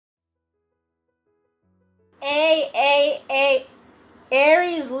A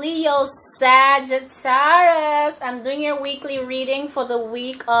Aries, Leo, Sagittarius. I'm doing your weekly reading for the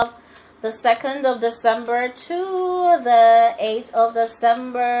week of the 2nd of December to the 8th of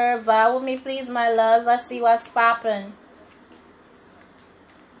December. Vow with me, please, my loves. Let's see what's popping.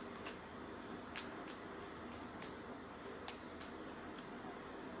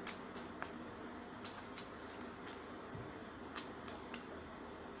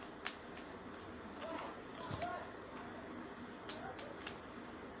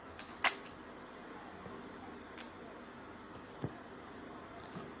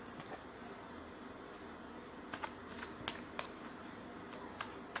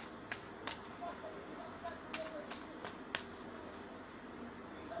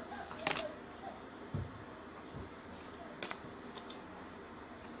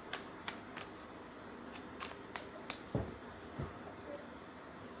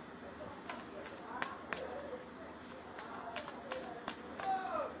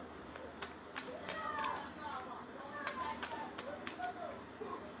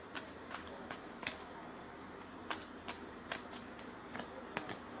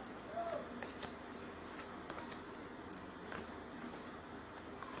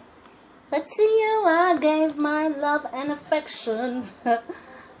 But to you I gave my love and affection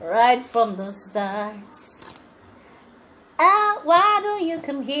right from the stars. Ah, why don't you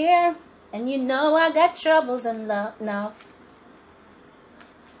come here? And you know I got troubles enough.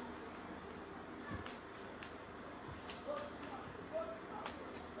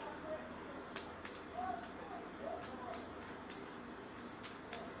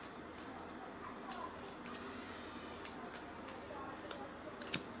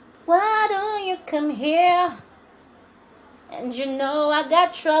 Why don't you come here? And you know I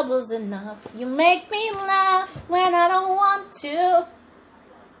got troubles enough. You make me laugh when I don't want to.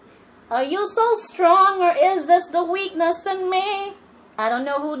 Are you so strong, or is this the weakness in me? I don't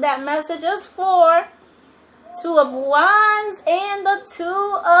know who that message is for. 2 of Wands and the 2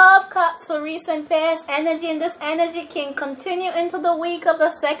 of Cups. So recent past energy, and this energy can continue into the week of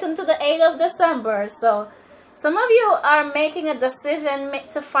the 2nd to the 8th of December. So some of you are making a decision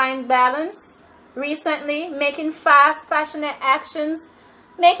to find balance recently, making fast, passionate actions,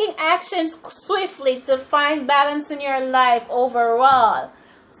 making actions swiftly to find balance in your life overall.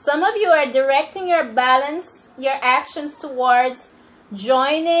 Some of you are directing your balance, your actions towards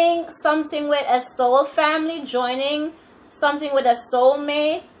joining something with a soul family, joining something with a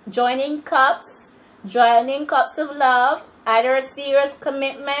soulmate, joining cups of love, either a serious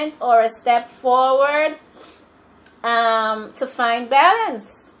commitment or a step forward. To find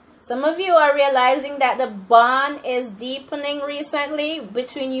balance. Some of you are realizing that the bond is deepening recently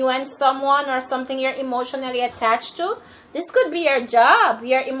between you and someone or something you're emotionally attached to. This could be your job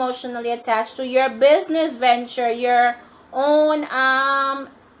you're emotionally attached to, your business venture, your own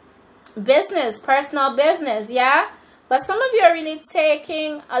business, personal business, yeah? But some of you are really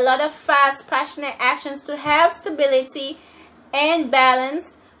taking a lot of fast, passionate actions to have stability and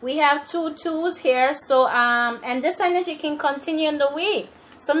balance. We have 2 twos here, so and this energy can continue in the week.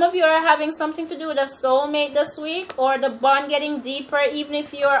 Some of you are having something to do with a soulmate this week, or the bond getting deeper, even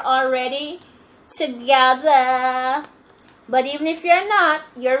if you are already together. But even if you're not,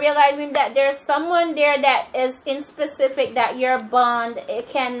 you're realizing that there's someone there that is in specific, that your bond, it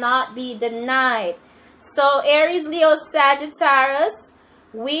cannot be denied. So Aries, Leo, Sagittarius,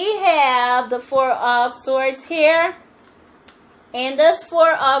 we have the 4 of Swords here. And this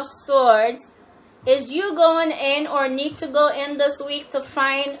 4 of Swords is you going in, or need to go in this week to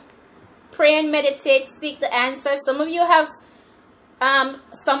find, pray and meditate, seek the answer. Some of you have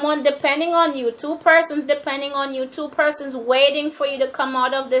someone depending on you, 2 persons depending on you, 2 persons waiting for you to come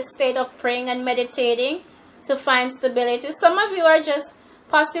out of this state of praying and meditating to find stability. Some of you are just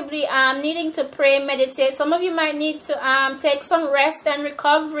possibly needing to pray and meditate. Some of you might need to take some rest and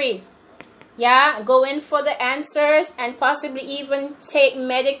recovery. Yeah, go in for the answers and possibly even take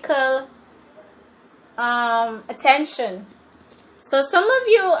medical attention. So some of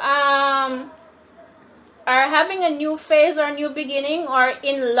you are having a new phase or a new beginning, or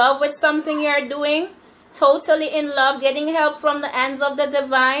in love with something you're doing, totally in love, getting help from the hands of the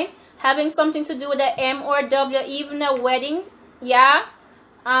divine, having something to do with the M or W, even a wedding, yeah?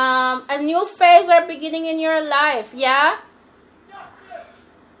 A new phase or beginning in your life, yeah?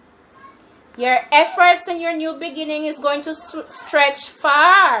 Your efforts and your new beginning is going to stretch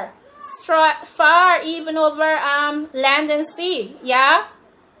far, even over land and sea, yeah?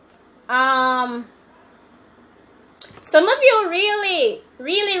 Some of you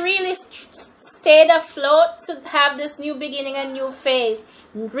really stayed afloat to have this new beginning and new phase.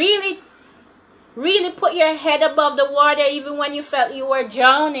 Really really put your head above the water even when you felt you were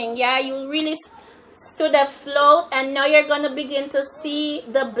drowning. Yeah, you really stood afloat, and now you're going to begin to see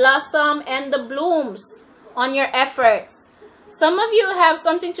the blossom and the blooms on your efforts. Some of you have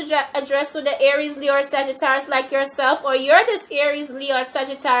something to address with the Aries, Leo, or Sagittarius like yourself, or you're this Aries, Leo, or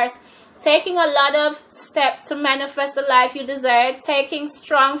Sagittarius taking a lot of steps to manifest the life you desire, taking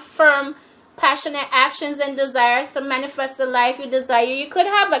strong, firm, passionate actions and desires to manifest the life you desire. You could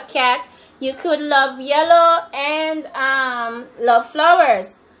have a cat. You could love yellow and love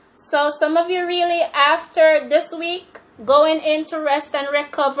flowers. So some of you really, after this week, going into rest and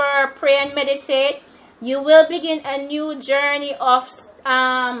recover, pray and meditate, you will begin a new journey of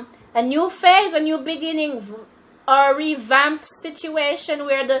a new phase, a new beginning, or revamped situation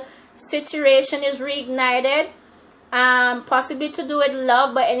where the situation is reignited, possibly to do with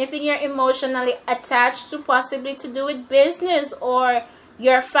love, but anything you're emotionally attached to, possibly to do with business or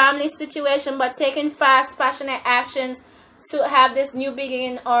your family situation, but taking fast, passionate actions to have this new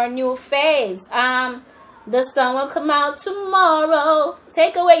beginning or new phase. The sun will come out tomorrow.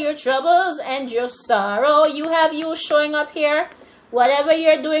 Take away your troubles and your sorrow. You have you showing up here. Whatever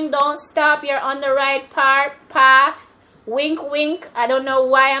you're doing, don't stop. You're on the right path. Wink, wink. I don't know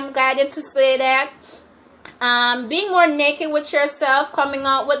why I'm guided to say that. Being more naked with yourself, coming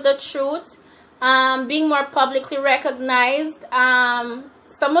out with the truth. Being more publicly recognized.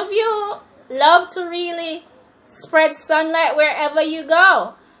 Some of you love to really spread sunlight wherever you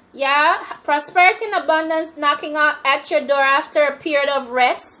go. Yeah, prosperity and abundance knocking at your door after a period of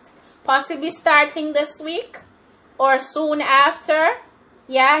rest, possibly starting this week or soon after.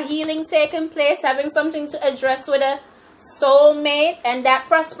 Yeah, healing taking place, having something to address with a soulmate, and that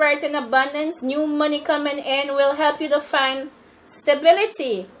prosperity and abundance, new money coming in will help you to find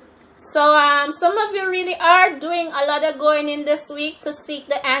stability. So some of you really are doing a lot of going in this week to seek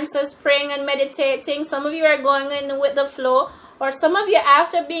the answers, praying and meditating. Some of you are going in with the flow. Or some of you,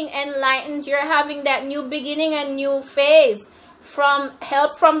 after being enlightened, you're having that new beginning and new phase from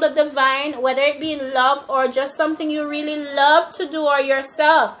help from the divine, whether it be in love or just something you really love to do or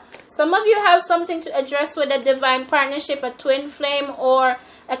yourself. Some of you have something to address with a divine partnership, a twin flame, or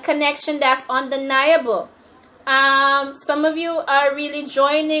a connection that's undeniable. Some of you are really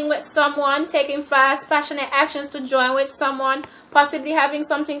joining with someone, taking fast, passionate actions to join with someone, possibly having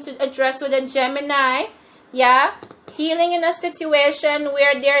something to address with a Gemini. Yeah, healing in a situation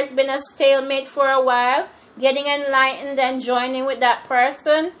where there's been a stalemate for a while, getting enlightened and joining with that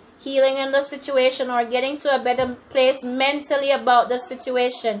person, healing in the situation or getting to a better place mentally about the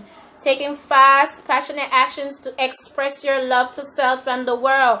situation, taking fast, passionate actions to express your love to self and the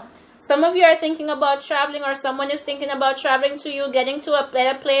world. Some of you are thinking about traveling, or someone is thinking about traveling to you, getting to a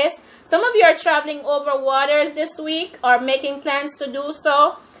better place. Some of you are traveling over waters this week or making plans to do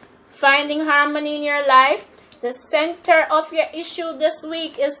so. Finding harmony in your life. The center of your issue this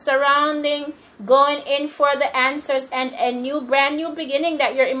week is surrounding going in for the answers and a brand new beginning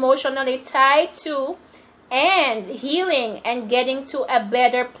that you're emotionally tied to, and healing and getting to a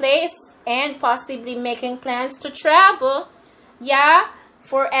better place and possibly making plans to travel. Yeah,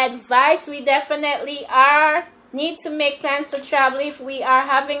 for advice, we definitely need to make plans to travel if we are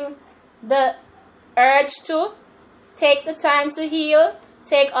having the urge to. Take the time to heal.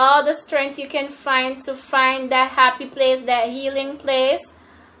 Take all the strength you can find to find that happy place, that healing place,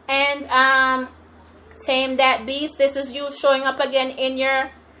 and tame that beast. This is you showing up again in your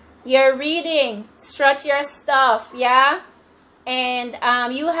reading. Strut your stuff, yeah? And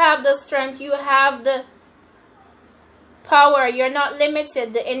you have the strength, you have the power. You're not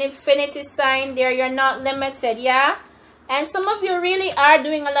limited. The infinity sign there, you're not limited, yeah? And some of you really are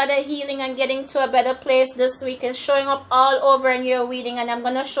doing a lot of healing and getting to a better place this week. Is showing up all over in your reading, and I'm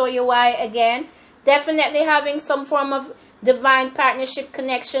going to show you why again. Definitely having some form of divine partnership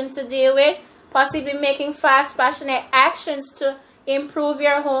connection to deal with. Possibly making fast, passionate actions to improve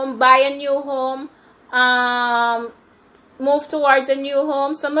your home, buy a new home, move towards a new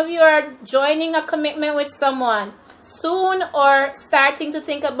home. Some of you are joining a commitment with someone soon or starting to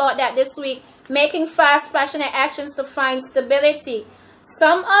think about that this week. Making fast, passionate actions to find stability.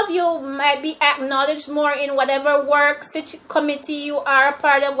 Some of you might be acknowledged more in whatever work committee you are a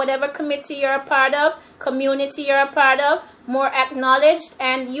part of, whatever committee you're a part of, community you're a part of, more acknowledged,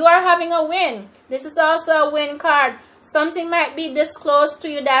 and you are having a win. This is also a win card. Something might be disclosed to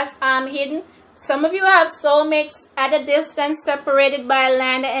you that's hidden. Some of you have soulmates at a distance, separated by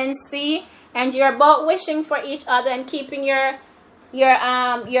land and sea, and you're both wishing for each other and keeping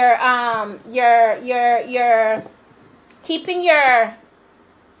keeping your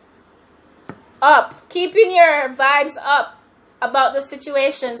vibes up about the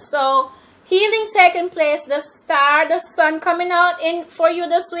situation. So healing taking place. The star, the sun coming out in for you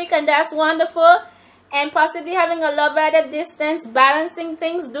this week, and that's wonderful. And possibly having a love at a distance, balancing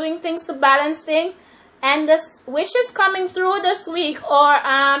things, doing things to balance things. And the wishes coming through this week, or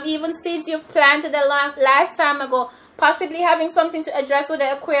even seeds you've planted a long lifetime ago, possibly having something to address with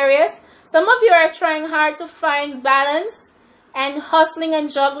the Aquarius. Some of you are trying hard to find balance and hustling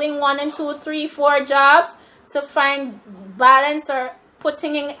and juggling 1 and 2, 3, 4 jobs to find balance, or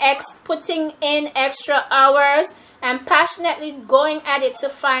putting in extra hours and passionately going at it to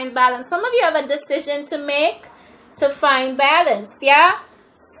find balance. Some of you have a decision to make to find balance, yeah?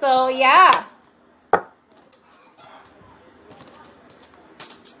 So, yeah.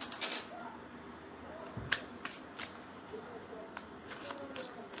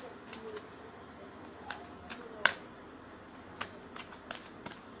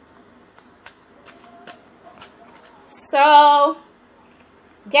 So,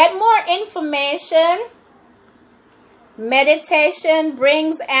 get more information. Meditation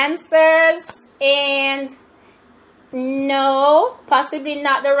brings answers, and no, possibly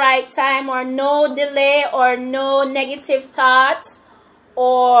not the right time, or no delay, or no negative thoughts,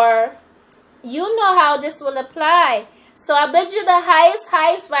 or you know how this will apply. So I bid you the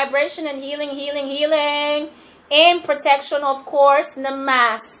highest vibration and healing, in protection, of course.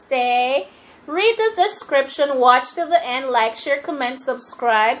 Namaste. Read the description, watch till the end, like, share, comment,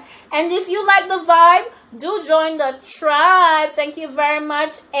 subscribe. And if you like the vibe, do join the tribe. Thank you very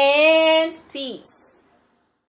much, and peace.